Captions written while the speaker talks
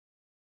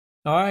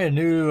All right, a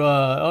new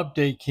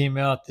update came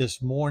out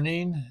this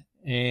morning,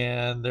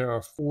 and there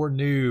are 4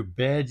 new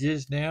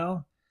badges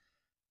now.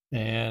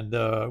 And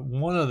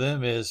one of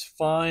them is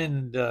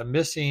find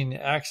missing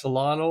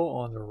axolotl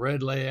on the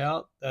red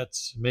layout.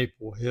 That's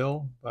Maple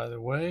Hill, by the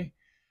way.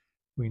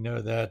 We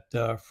know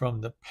that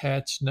from the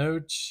patch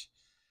notes.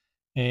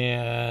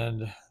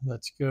 And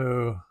let's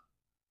go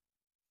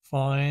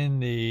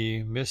find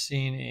the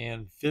missing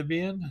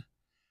amphibian.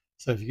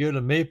 So if you go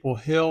to Maple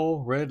Hill,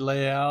 red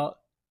layout,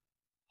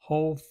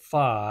 hole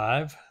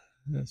 5,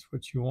 that's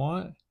what you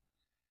want.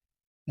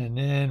 And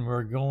then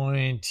we'll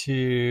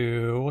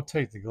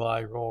take the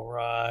glide roll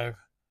ride,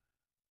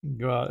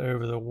 go out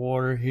over the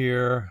water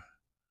here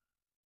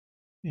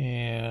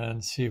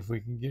and see if we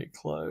can get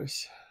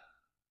close.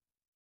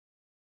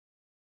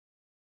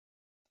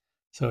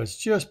 So it's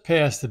just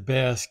past the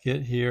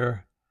basket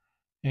here,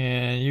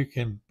 and you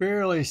can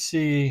barely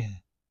see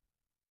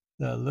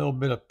that little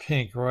bit of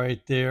pink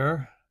right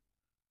there.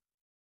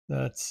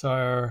 That's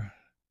our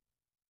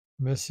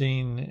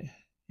missing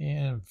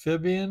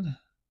amphibian.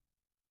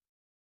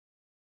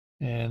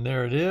 And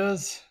there it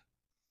is.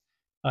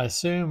 I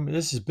assume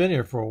this has been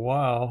here for a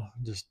while.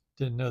 Just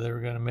didn't know they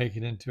were going to make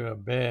it into a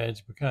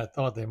badge, but kind of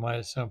thought they might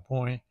at some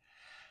point.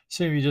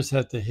 So you just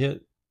have to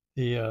hit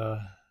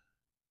the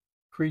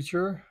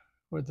creature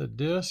with the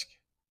disc.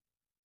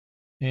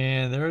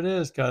 And there it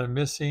is. Got a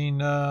missing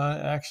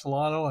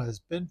axolotl has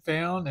been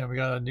found, and we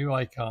got a new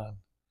icon.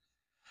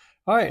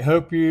 All right.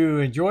 Hope you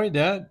enjoyed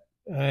that,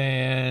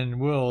 and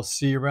we'll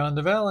see you around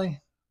the valley.